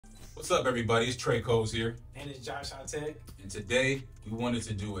What's up, everybody? It's Trey Codes here. And it's Josh Tech. And today, we wanted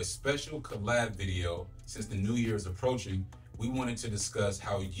to do a special collab video. Since the new year is approaching, we wanted to discuss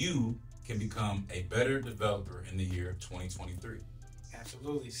how you can become a better developer in the year of 2023.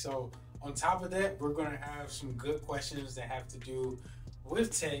 Absolutely. So, on top of that, we're going to have some good questions that have to do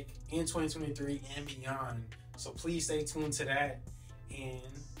with tech in 2023 and beyond. So, please stay tuned to that. And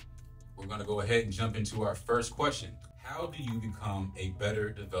we're going to go ahead and jump into our first question. How do you become a better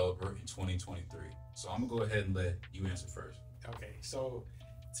developer in 2023? So I'm gonna go ahead and let you answer first. Okay, so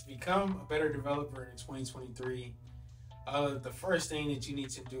to become a better developer in 2023, the first thing that you need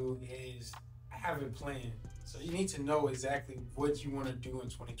to do is have a plan. So you need to know exactly what you want to do in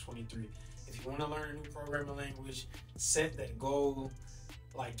 2023. If you want to learn a new programming language, set that goal.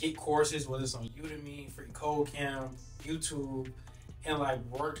 Like get courses, whether it's on Udemy, Free Code Camp, YouTube, and like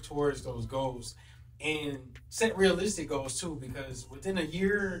work towards those goals. And set realistic goals too, because within a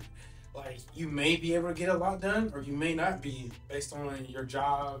year, like you may be able to get a lot done or you may not be based on your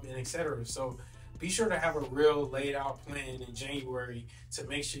job and etc. So be sure to have a real laid out plan in January to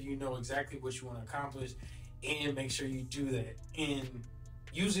make sure you know exactly what you want to accomplish and make sure you do that. And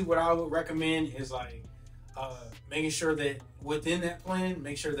usually what I would recommend is like making sure that within that plan,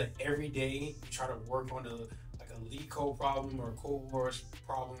 make sure that every day you try to work on a lead code problem or a code wars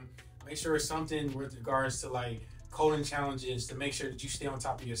problem. Make sure it's something with regards to like coding challenges to make sure that you stay on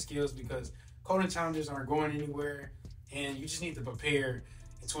top of your skills, because coding challenges aren't going anywhere and you just need to prepare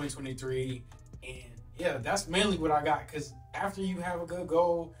in 2023. And yeah, that's mainly what I got, because after you have a good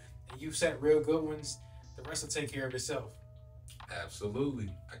goal and you set real good ones, the rest will take care of itself.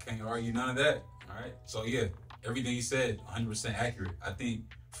 Absolutely. I can't argue none of that. All right. So yeah, everything you said, 100% accurate. I think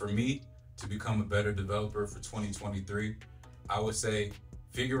for me to become a better developer for 2023, I would say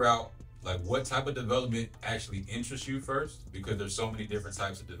figure out like what type of development actually interests you first, because there's so many different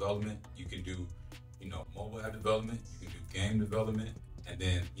types of development. You can do, mobile app development, you can do game development, and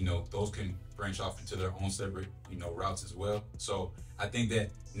then, those can branch off into their own separate, routes as well. So I think that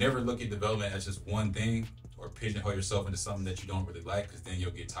never look at development as just one thing or pigeonhole yourself into something that you don't really like, because then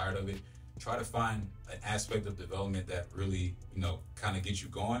you'll get tired of it. Try to find an aspect of development that really, kind of gets you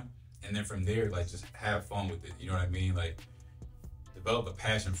going. And then from there, like just have fun with it. You know what I mean? Like, develop a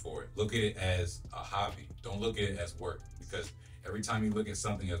passion for it. Look at it as a hobby. Don't look at it as work, because every time you look at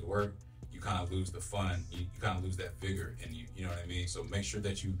something as work, you kind of lose the fun. You kind of lose that vigor in you. You know what I mean? So make sure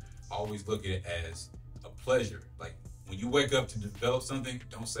that you always look at it as a pleasure. Like when you wake up to develop something,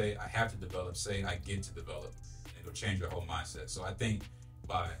 don't say I have to develop. Say I get to develop, and it'll change your whole mindset. So I think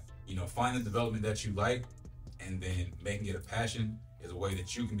by finding the development that you like and then making it a passion is a way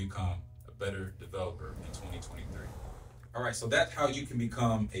that you can become a better developer in 2023. All right, so that's how you can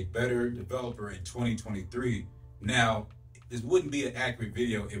become a better developer in 2023. Now, this wouldn't be an accurate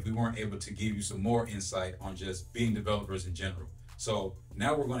video if we weren't able to give you some more insight on just being developers in general. So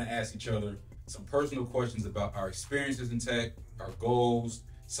now we're going to ask each other some personal questions about our experiences in tech, our goals,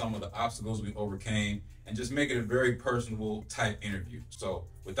 some of the obstacles we overcame, and just make it a very personable type interview. So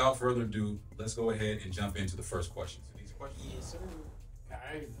without further ado, let's go ahead and jump into the first questions. These questions? Yes, sir. All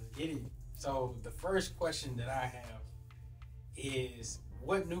right, let's get it. So the first question that I have is,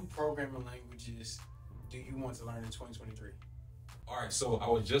 what new programming languages do you want to learn in 2023? All right, so I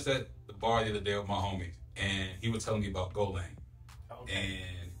was just at the bar the other day with my homies, and he was telling me about Golang. Okay.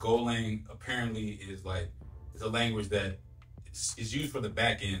 And Golang apparently is it's a language that is used for the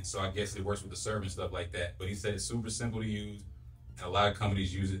back end, so I guess it works with the server and stuff like that. But he said it's super simple to use, and a lot of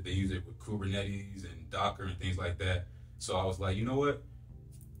companies use it. They use it with Kubernetes and Docker and things like that. So I was like, you know what?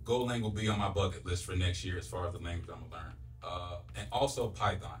 Golang will be on my bucket list for next year as far as the language I'm gonna learn. And also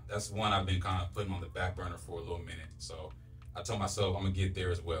Python. That's one I've been kind of putting on the back burner for a little minute. So I told myself I'm gonna get there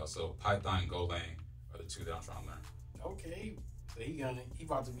as well. So Python and Golang are the two that I'm trying to learn. Okay. So he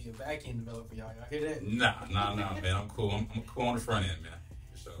about to be a back end developer, y'all. Y'all hear that? Nah, man. I'm cool. I'm cool on the front end, man.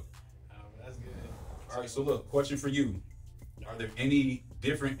 For sure. That's good. All right, so look, question for you. Are there any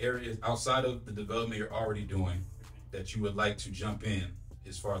different areas outside of the development you're already doing that you would like to jump in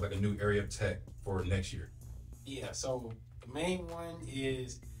as far as like a new area of tech for next year? Yeah, so the main one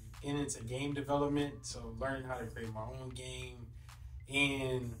is getting into game development, so learning how to create my own game.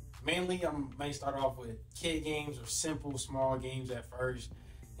 And mainly I may start off with kid games or simple small games at first,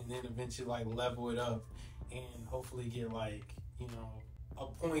 and then eventually like level it up and hopefully get a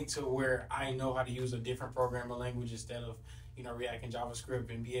point to where I know how to use a different programming language instead of React and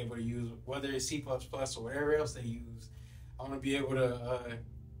JavaScript, and be able to use whether it's C++ or whatever else they use. I want to be able to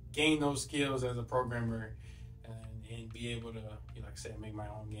gain those skills as a programmer and be able to, like I said, make my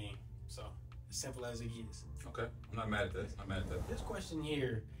own game. So as simple as it gets. Okay, I'm not mad at that. This question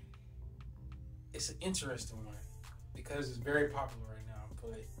here it's an interesting one because it's very popular right now.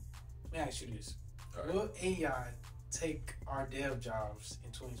 But let me ask you this: Will AI take our dev jobs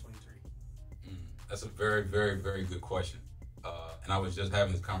in 2023? That's a very, very, very good question. And I was just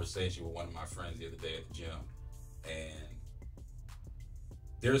having this conversation with one of my friends the other day at the gym, and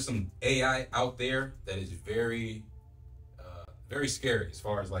there's some AI out there that is very, very scary as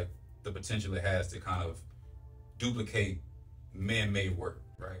far as like the potential it has to kind of duplicate man-made work,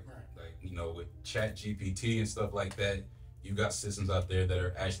 right? Like, you know, with Chat GPT and stuff like that, you got systems out there that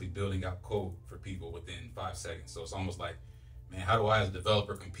are actually building out code for people within 5 seconds. So it's almost like, man, how do I as a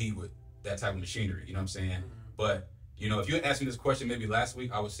developer compete with that type of machinery? You know what I'm saying? But, you know, if you had asked me this question maybe last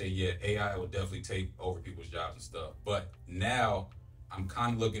week, I would say, yeah, AI would definitely take over people's jobs and stuff. But now I'm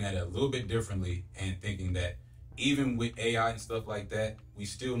kind of looking at it a little bit differently and thinking that even with AI and stuff like that, we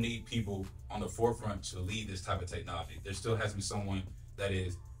still need people on the forefront to lead this type of technology. There still has to be someone that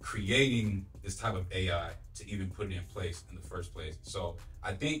is creating this type of AI to even put it in place in the first place. So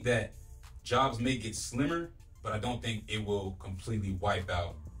I think that jobs may get slimmer, but I don't think it will completely wipe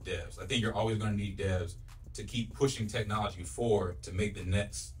out devs. I think you're always going to need devs to keep pushing technology forward to make the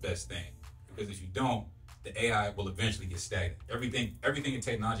next best thing. Because if you don't, the AI will eventually get stagnant. Everything in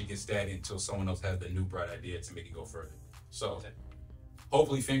technology gets stagnant until someone else has the new bright idea to make it go further. So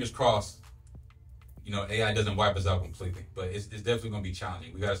hopefully, fingers crossed, you know, AI doesn't wipe us out completely, but it's definitely going to be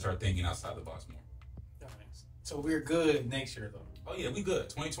challenging. We got to start thinking outside the box more. So we're good next year, though. Oh yeah, we good.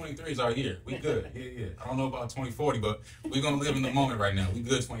 2023 is our year. We good. Yeah. I don't know about 2040, but we're going to live in the moment right now. We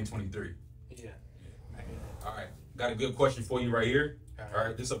good 2023. Yeah. All right. Got a good question for you right here. All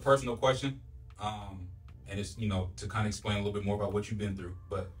right. This is a personal question. And it's, you know, to kind of explain a little bit more about what you've been through.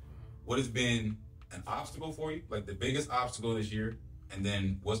 But what has been an obstacle for you? Like the biggest obstacle this year? And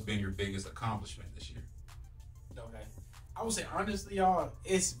then what's been your biggest accomplishment this year? Okay. I would say, honestly, y'all,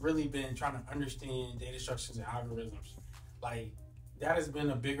 it's really been trying to understand data structures and algorithms. Like, that has been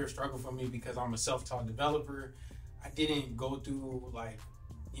a bigger struggle for me because I'm a self-taught developer. I didn't go through, like,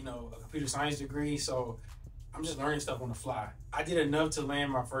 you know, a computer science degree, so I'm just learning stuff on the fly. I did enough to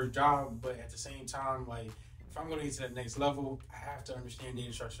land my first job, but at the same time, like, if I'm going to get to that next level, I have to understand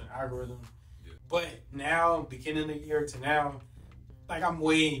data structure and algorithm. Yeah. But now, beginning of the year to now, like, I'm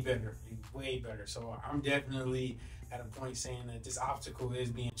way better. So I'm definitely at a point saying that this obstacle is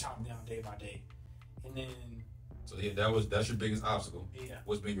being chopped down day by day. And then... So yeah, that's your biggest obstacle. Yeah.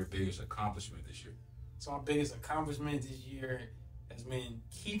 What's been your biggest accomplishment this year? So my biggest accomplishment this year has been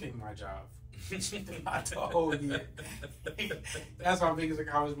keeping my job. Not the whole year. That's my biggest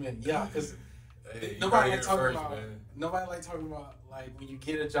accomplishment. Yeah, because nobody like talking about like when you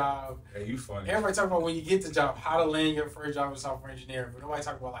get a job. Hey, you funny. Everybody talking about when you get the job, how to land your first job as a software engineer, but nobody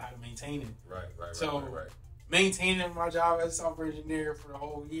talking about like how to maintain it. Right. Maintaining my job as a software engineer for the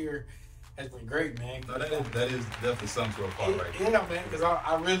whole year has been great, man. No, that is definitely something to apply right there. Yeah, man, because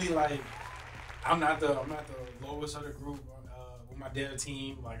I really like. I'm not the lowest of the group with my dev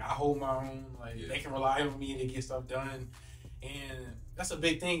team. Like, I hold my own. Like, they can rely on me to get stuff done, and that's a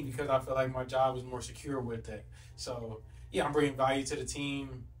big thing because I feel like my job is more secure with that. So yeah, I'm bringing value to the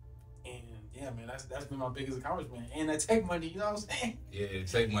team, and yeah, man, that's been my biggest accomplishment. And that tech money, you know what I'm saying? Yeah,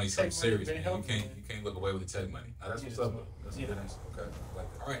 tech money's something serious, man. You can't look away with the tech money. Now, that's what's up. That's a good answer. Okay.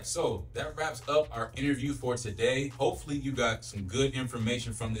 Like that. All right, so that wraps up our interview for today. Hopefully you got some good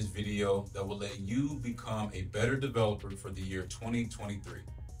information from this video that will let you become a better developer for the year 2023.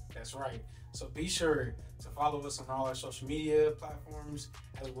 That's right. So be sure to follow us on all our social media platforms,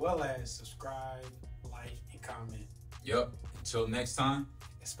 as well as subscribe, like, and comment. Yep. Until next time.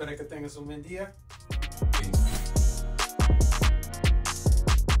 Espero que tengas un buen día.